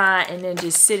inside, and then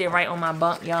just sit it right on my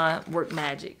bump, y'all. Work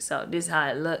magic. So this is how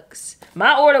it looks.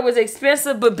 My order was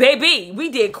expensive, but baby, we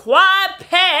did quad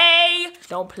pay.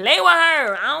 Don't play with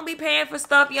her. I don't be paying for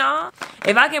stuff, y'all.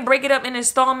 If I can break it up in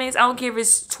installments, I don't care if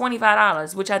it's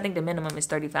 $25, which I think the minimum is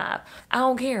 $35. I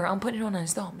don't care. I'm putting it on an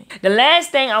installment. The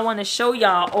last thing I want to show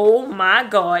y'all, oh my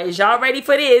God, is y'all ready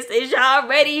for this? Is y'all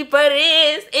ready for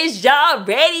this? Is y'all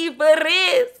ready for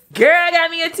this? Girl, I got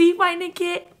me a teeth whitening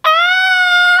kit. Ah!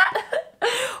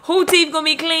 Who teeth gonna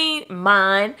be clean?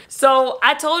 Mine. So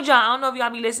I told y'all, I don't know if y'all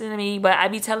be listening to me, but I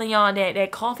be telling y'all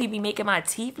that coffee be making my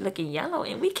teeth looking yellow,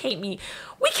 and we can't be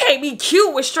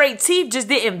cute with straight teeth just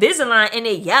did Invisalign and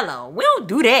they yellow. We don't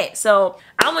do that. So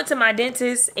I went to my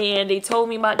dentist and they told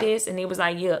me about this, and they was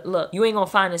like, yeah, look, you ain't gonna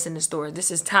find this in the stores.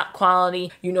 This is top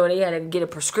quality. You know, they had to get a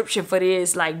prescription for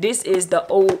this. Like, this is the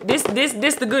old, this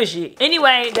the good shit.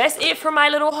 Anyway, that's it for my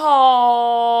little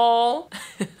haul.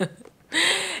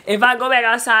 If I go back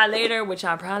outside later, which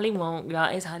I probably won't,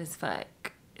 y'all, it's hot as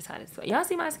fuck. It's hot as fuck. Y'all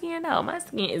see my skin though? My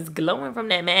skin is glowing from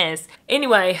that mask.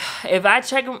 Anyway, if I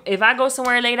go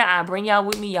somewhere later, I'll bring y'all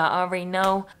with me. Y'all already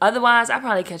know. Otherwise, I'll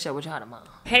probably catch up with y'all tomorrow.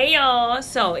 Hey y'all,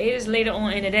 so it is later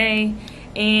on in the day,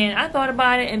 and I thought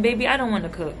about it, and baby, I don't want to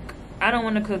cook. I don't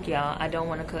want to cook, y'all. I don't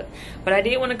want to cook. But I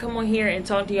did want to come on here and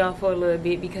talk to y'all for a little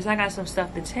bit because I got some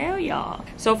stuff to tell y'all.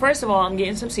 So first of all, I'm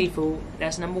getting some seafood.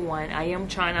 That's number one. I am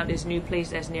trying out this new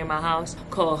place that's near my house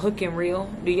called Hook and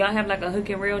Reel. Do y'all have like a Hook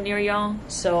and Reel near y'all?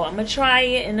 So I'm going to try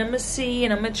it, and I'm going to see,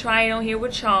 and I'm going to try it on here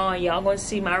with y'all. Y'all going to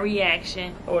see my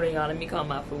reaction. Hold on, y'all. Let me calm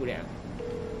my food down.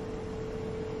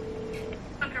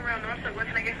 What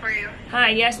can I get for you? Hi,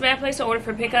 yes, may I place an order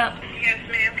for pickup? Yes,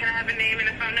 ma'am. Can I have a name and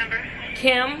a phone number?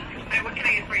 Kim. Okay, what can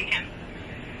I get for you, Kim?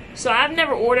 So I've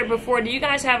never ordered before. Do you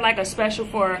guys have like a special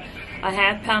for a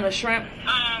half pound of shrimp?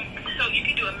 So you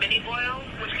can do a mini boil,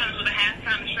 which comes with a half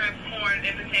pound of shrimp, corn,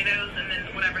 and potatoes, and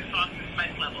then whatever sauce and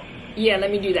spice level. Yeah,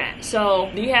 let me do that.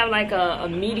 So do you have like a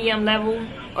medium level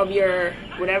of your,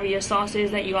 whatever your sauce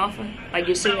is that you offer? Like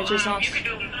your signature sauce? You can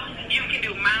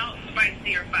do mild,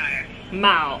 spicy, or fire.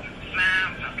 Mild.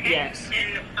 Mild, okay. Yes.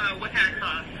 And what kind of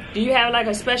sauce? Do you have like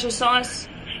a special sauce?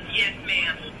 Yes,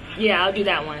 ma'am. Yeah, I'll do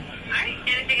that one. Alright,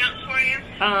 anything else for you?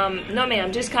 No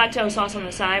ma'am, just cocktail sauce on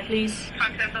the side, please.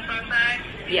 Cocktail sauce on the side?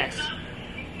 Yes.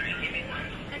 Alright, give me 1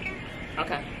 second.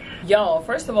 Okay. Y'all,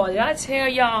 first of all, did I tell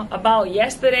y'all about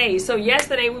yesterday? So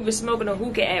yesterday we were smoking a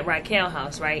hookah at Raquel's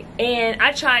house, right? And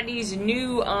I tried these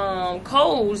new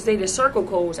coals. They the circle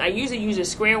coals. I usually use the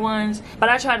square ones, but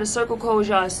I tried the circle coals,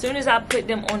 y'all. As soon as I put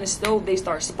them on the stove, they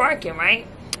start sparking, right?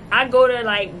 I go to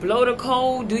like blow the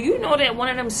coal. Do you know that one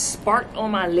of them sparked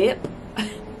on my lip?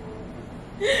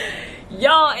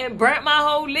 Y'all, it burnt my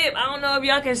whole lip. I don't know if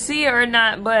y'all can see it or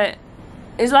not, but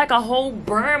it's like a whole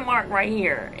burn mark right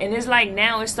here. And it's like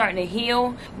now it's starting to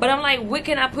heal. But I'm like, what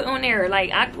can I put on there?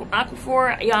 Like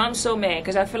Aquaphor, y'all, I'm so mad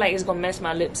because I feel like it's gonna mess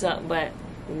my lips up, but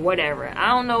whatever. I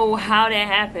don't know how that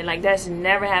happened. Like, that's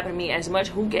never happened to me. As much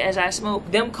hookah as I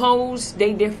smoke, them coals,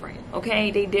 they different,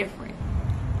 okay? They different.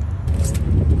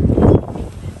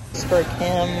 For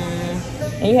Kim.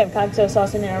 And you have cocktail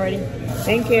sauce in there already?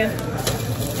 Thank you.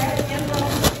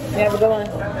 You have a good one.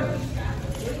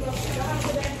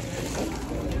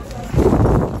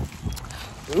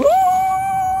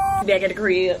 Woo! Back at the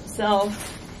crib. So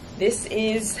this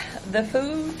is the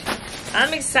food.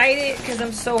 I'm excited because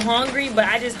I'm so hungry, but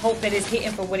I just hope that it's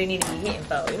hitting for what it needs to be hitting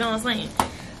for. You know what I'm saying?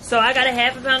 So I got a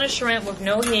 ½ pound of shrimp with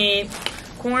no head,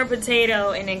 corn,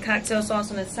 potato, and then cocktail sauce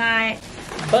on the side.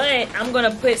 But I'm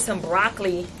gonna put some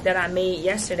broccoli that I made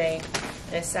yesterday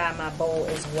inside my bowl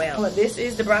as well. But this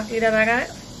is the broccoli that I got.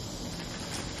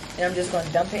 And I'm just gonna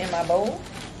dump it in my bowl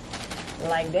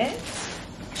like that.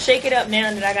 Shake it up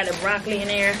now that I got the broccoli in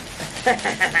there.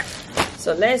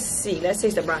 So let's see. Let's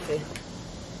taste the broccoli.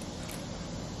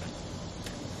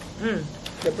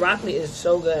 The broccoli is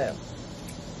so good.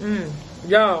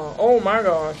 Y'all, oh my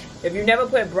gosh. If you never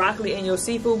put broccoli in your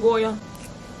seafood boil,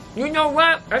 you know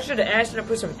what? I should have asked her to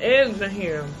put some eggs in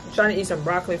here. I'm trying to eat some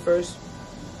broccoli first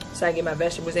so I get my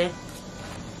vegetables in.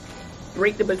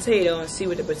 Break the potato and see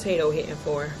what the potato hitting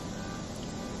for.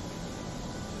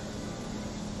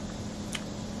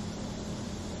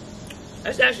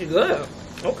 That's actually good.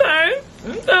 Okay.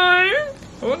 Okay.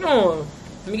 Hold on.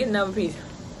 Let me get another piece.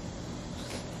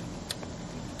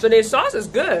 So the sauce is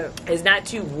good. It's not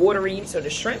too watery, so the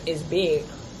shrimp is big.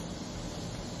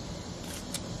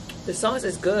 The sauce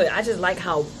is good. I just like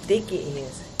how thick it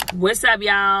is. What's up,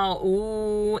 y'all?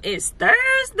 Ooh, it's Thursday.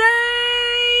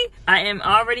 I am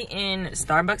already in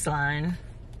Starbucks line.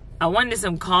 I wanted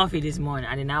some coffee this morning.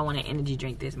 I did not want an energy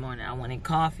drink this morning. I wanted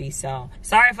coffee. So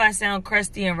sorry if I sound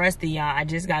crusty and rusty, y'all. I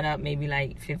just got up maybe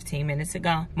like 15 minutes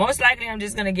ago. Most likely I'm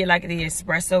just gonna get like the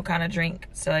espresso kind of drink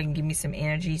so it can give me some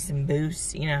energy, some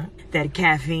boost, you know, that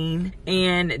caffeine.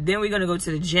 And then we're gonna go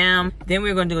to the gym. Then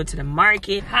we're gonna go to the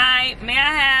market. Hi, may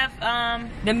I have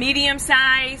the medium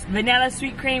size vanilla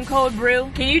sweet cream cold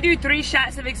brew? Can you do 3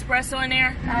 shots of espresso in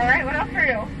there? All right, what else for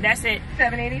you? That's it.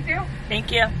 $7.82.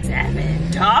 Thank you. $7.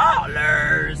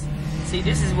 See,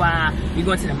 this is why we're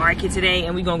going to the market today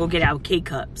and we're gonna go get our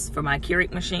K-cups for my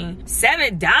Keurig machine.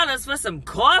 $7 for some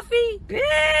coffee?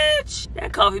 Bitch,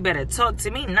 that coffee better talk to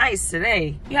me nice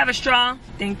today. You have a straw?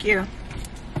 Thank you.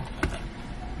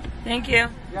 Thank you.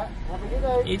 Yeah, have a good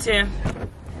day. You too.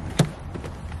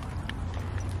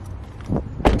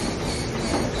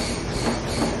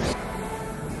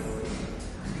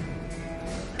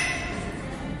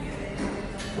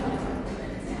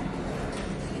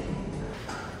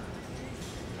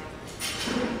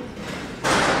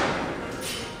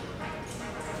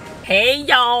 Hey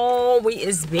y'all, we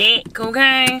is back,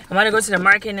 okay? I'm about to go to the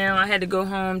market now. I had to go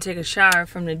home, take a shower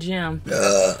from the gym.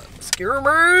 Scare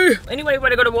me. Anyway, we're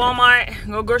gonna go to Walmart,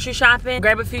 go grocery shopping,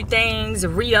 grab a few things,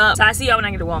 re-up. So I see y'all when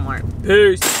I get to Walmart.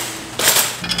 Peace.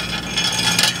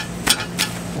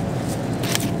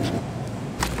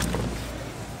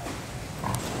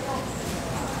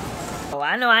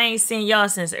 I know I ain't seen y'all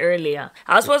since earlier.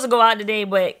 I was supposed to go out today,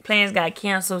 but plans got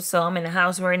canceled, so I'm in the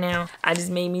house right now. I just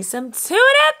made me some tuna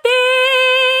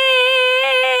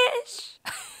fish.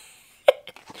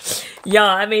 Y'all,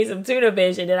 I made some tuna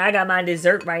fish, and then I got my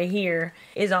dessert right here.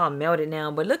 It's all melted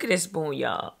now, but look at this spoon,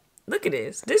 y'all. Look at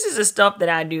this. This is the stuff that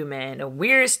I do, man. The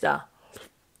weird stuff.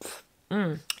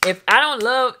 If I don't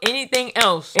love anything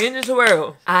else in this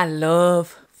world, I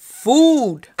love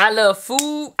food. I love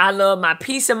food. I love my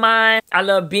peace of mind. I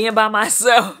love being by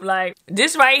myself. Like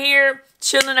this right here,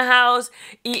 chilling in the house,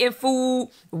 eating food,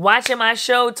 watching my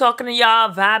show, talking to y'all,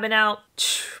 vibing out.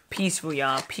 Peaceful,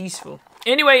 y'all. Peaceful.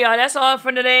 Anyway, y'all, that's all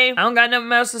for today. I don't got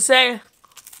nothing else to say.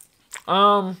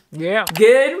 Yeah.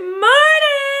 Good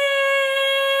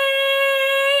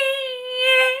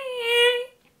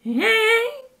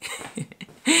morning.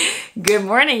 Good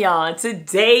morning, y'all.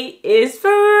 Today is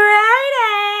Friday.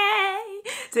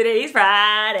 Today's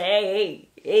Friday.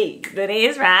 Hey, today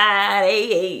is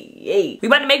Friday. Hey. We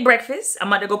about to make breakfast. I'm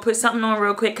about to go put something on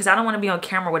real quick because I don't want to be on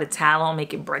camera with a towel on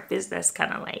making breakfast. That's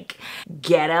kind of like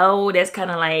ghetto. That's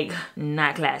kind of like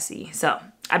not classy. So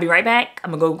I'll be right back. I'm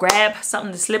gonna go grab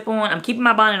something to slip on. I'm keeping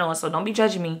my bonnet on, so don't be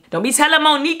judging me. Don't be telling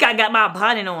Monique I got my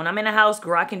bonnet on. I'm in the house,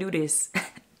 girl. I can do this.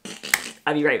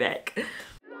 I'll be right back.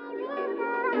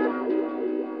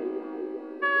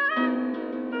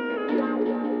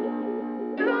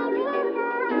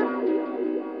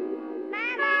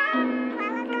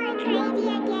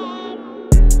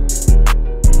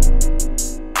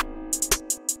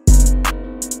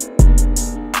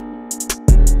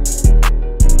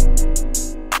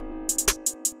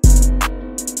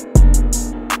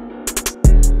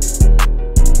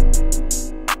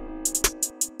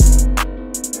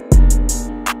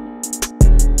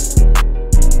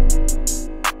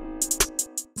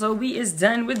 So we is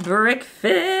done with breakfast.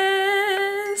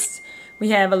 We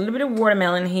have a little bit of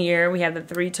watermelon here. We have the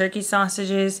 3 turkey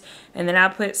sausages. And then I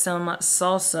put some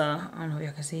salsa. I don't know if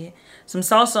y'all can see it. Some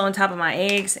salsa on top of my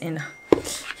eggs. And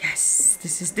yes,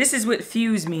 this is what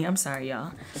fused me. I'm sorry,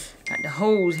 y'all. Got the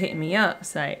hose hitting me up.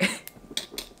 It's like,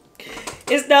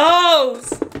 it's the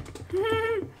hose.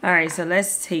 All right, so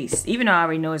let's taste. Even though I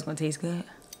already know it's gonna taste good.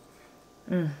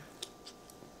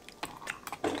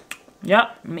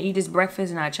 Yep, I'm gonna eat this breakfast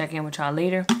and I'll check in with y'all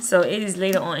later. So it is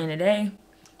later on in the day.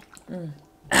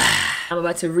 I'm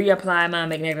about to reapply my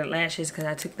magnetic lashes because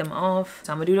I took them off.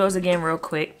 So I'm gonna do those again real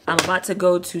quick. I'm about to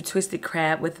go to Twisted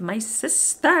Crab with my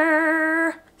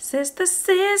sister. Sister.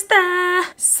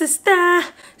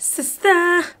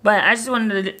 But I just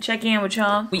wanted to check in with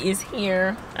y'all. We is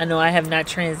here. I know I have not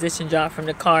transitioned y'all from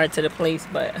the car to the place,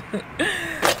 but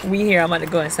we here. I'm about to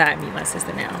go inside and meet my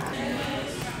sister now.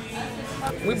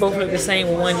 We both look the same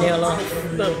with one nail off.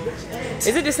 Look.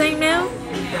 Is it the same nail?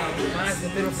 Mine's the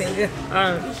middle finger.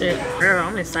 Oh shit. Girl,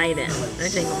 I'm excited.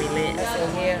 That thing gonna be lit.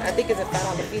 Yeah, I think it's a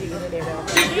 $5 fee to get in there though.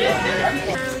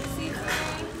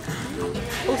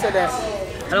 Who said that?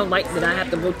 I don't like that I have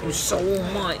to go through so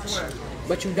much.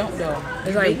 But you don't though.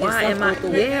 It's like, why am I?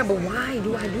 Yeah, but why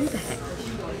do I do that?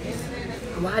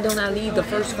 Why don't I leave the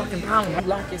first fucking problem? You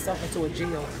lock yourself into a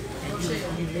jail. You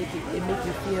make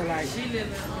you feel like, oh,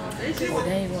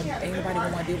 ain't nobody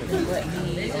gonna deal with me but me.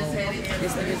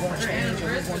 This nigga gonna change or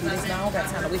he's gonna do this. Now I don't got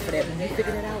time to wait for that. When you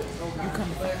figure that out, you come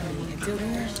to me. Until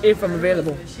then, if I'm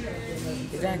available.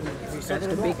 Exactly. That's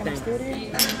the big thing.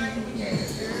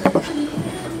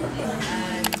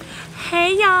 Hey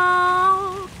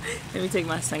y'all. Let me take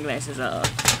my sunglasses off.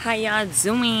 How y'all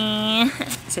doing?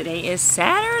 Today is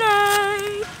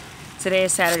Saturday. Today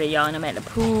is Saturday, y'all, and I'm at the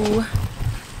pool.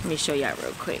 Let me show y'all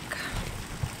real quick.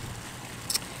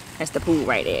 That's the pool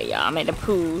right there, y'all. I'm at the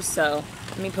pool, so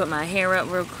let me put my hair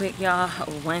up real quick, y'all.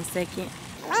 1 second.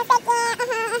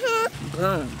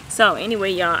 Boom. So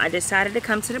anyway, y'all, I decided to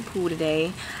come to the pool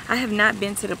today. I have not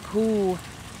been to the pool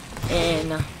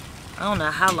in I don't know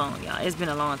how long, y'all. It's been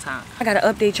a long time. I gotta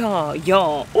update y'all.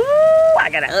 Ooh, I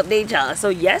gotta update y'all. So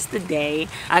yesterday,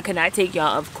 I could not take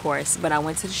y'all, of course, but I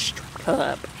went to the strip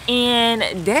club. And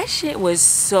that shit was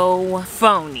so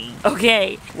phony,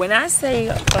 okay? When I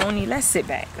say phony, let's sit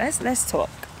back. Let's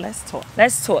talk. Let's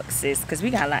talk, sis, because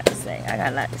we got a lot to say. I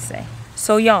got a lot to say.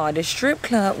 So, y'all, the strip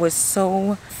club was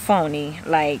so phony.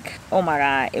 Like, oh my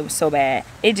God, it was so bad.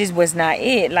 It just was not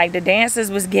it. Like, the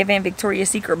dancers was giving Victoria's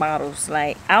Secret bottles.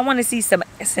 Like, I want to see some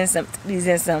these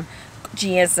and some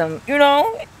G and some, you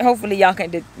know, hopefully y'all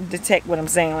can detect what I'm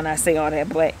saying when I say all that.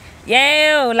 But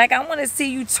yeah, like, I want to see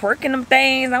you twerking them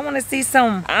things. I want to see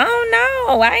some, I don't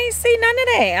know, I ain't see none of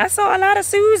that. I saw a lot of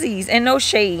Susies, and no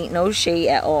shade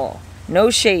at all. No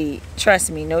shade,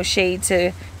 trust me, no shade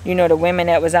to, you know, the women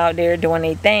that was out there doing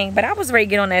their thing. But I was ready to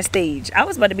get on that stage. I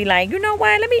was about to be like, you know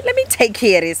what, let me take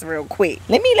care of this real quick.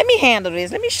 Let me handle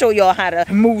this. Let me show y'all how to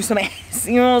move some ass.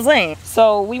 You know what I'm saying?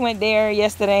 So we went there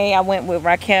yesterday. I went with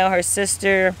Raquel, her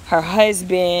sister, her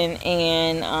husband,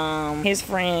 and his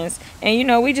friends. And you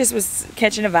know, we just was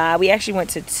catching a vibe. We actually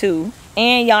went to 2.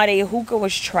 And y'all, the hookah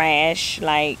was trash.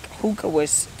 Like, hookah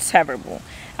was terrible.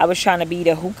 I was trying to be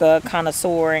the hookah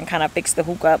connoisseur and kind of fix the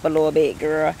hookah up a little bit,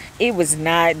 girl. It was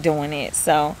not doing it.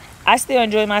 So I still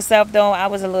enjoyed myself, though. I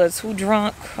was a little too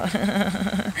drunk.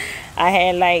 I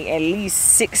had like at least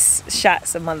 6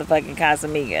 shots of motherfucking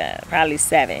Casamiga. Probably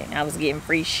 7. I was getting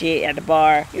free shit at the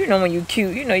bar. You know, when you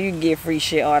cute, you know you can get free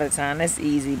shit all the time. That's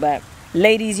easy. But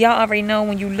ladies, y'all already know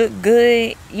when you look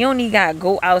good, you don't even gotta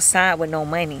go outside with no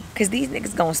money. Cause these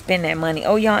niggas gonna spend that money.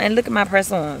 Oh, y'all, and look at my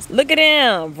press-ons. Look at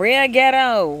them. Real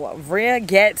ghetto. Real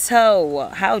ghetto.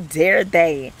 How dare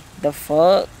they? The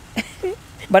fuck?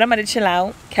 But I'm gonna chill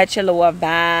out, catch a little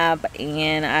vibe,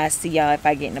 and I see y'all if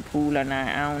I get in the pool or not.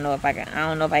 I don't know if I can. I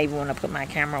don't know if I even want to put my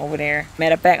camera over there.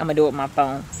 Matter of fact, I'm gonna do it with my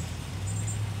phone.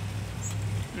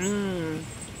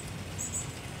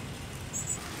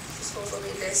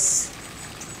 Hopefully this.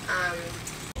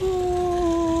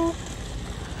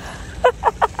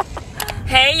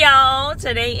 Hey y'all,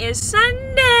 today is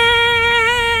Sunday.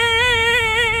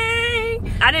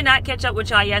 I did not catch up with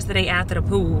y'all yesterday after the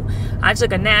pool. I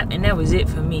took a nap and that was it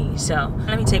for me. So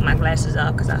let me take my glasses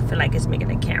off because I feel like it's making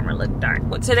the camera look dark.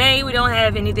 But today we don't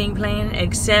have anything planned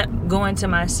except going to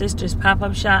my sister's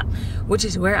pop-up shop, which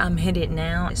is where I'm headed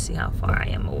now. Let's see how far I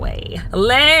am away.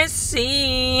 Let's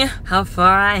see how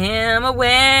far I am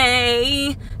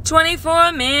away.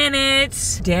 24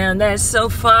 minutes. Damn, that's so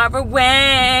far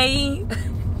away.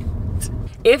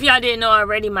 If y'all didn't know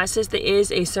already, my sister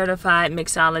is a certified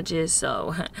mixologist.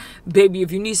 So, baby,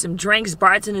 if you need some drinks,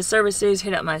 bartender services,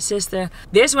 hit up my sister.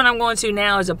 This one I'm going to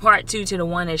now is a part 2 to the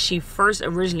one that she first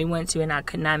originally went to, and I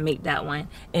could not make that one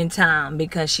in time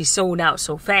because she sold out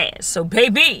so fast. So,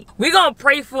 baby, we're going to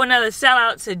pray for another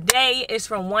sellout today. It's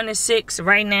from 1 to 6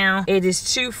 right now. It is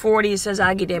 2:40. It says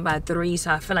I get there by 3, so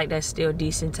I feel like that's still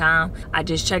decent time. I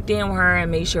just checked in with her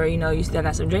and made sure, you know, you still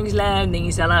got some drinks left, then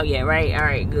you sell out yet, right? All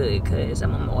right, good, because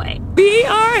I'm on my way. We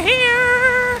are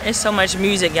here. There's so much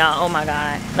music, y'all. Oh my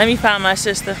God. Let me find my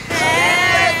sister.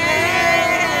 Yes.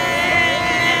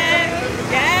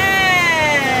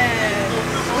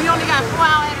 We only got 4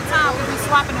 hours at a time. We'll be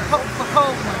swapping the coke for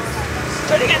cold ones.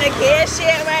 So they got a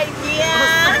KEYSHIA right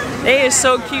here. They is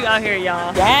so cute out here,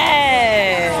 y'all.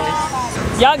 Yes.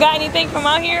 Y'all got anything from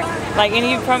out here? Like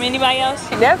from anybody else?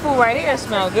 That food right here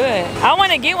smell good. I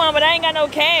want to get one, but I ain't got no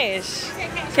cash.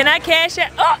 Can I cash it?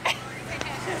 Oh.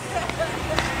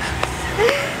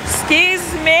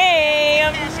 Excuse me.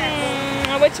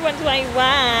 Which one do I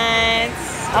want?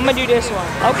 I'm gonna do this one.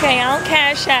 Okay, I'll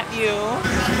cash app you.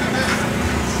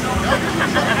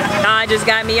 I just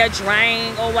got me a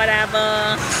drink or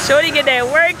whatever. Shorty, get that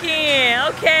work in.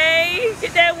 Okay,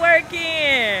 get that work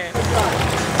in.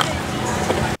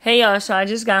 Hey y'all, so I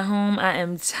just got home. I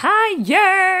am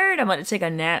tired. I'm about to take a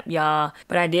nap, y'all.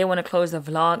 But I did want to close the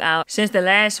vlog out. Since the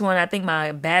last one, I think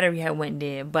my battery had went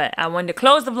dead. But I wanted to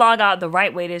close the vlog out the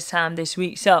right way this time this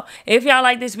week. So if y'all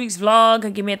like this week's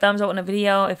vlog, give me a thumbs up on the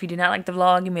video. If you did not like the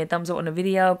vlog, give me a thumbs up on the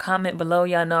video. Comment below.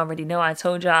 Y'all know already know. I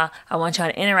told y'all I want y'all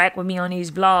to interact with me on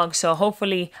these vlogs. So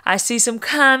hopefully I see some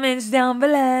comments down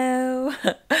below.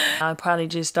 I'll probably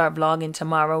just start vlogging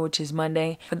tomorrow, which is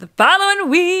Monday, for the following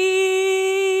week.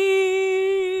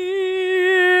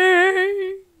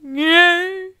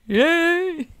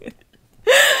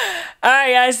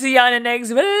 Alright, I'll see y'all in the next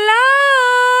vlog.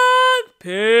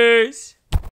 Peace.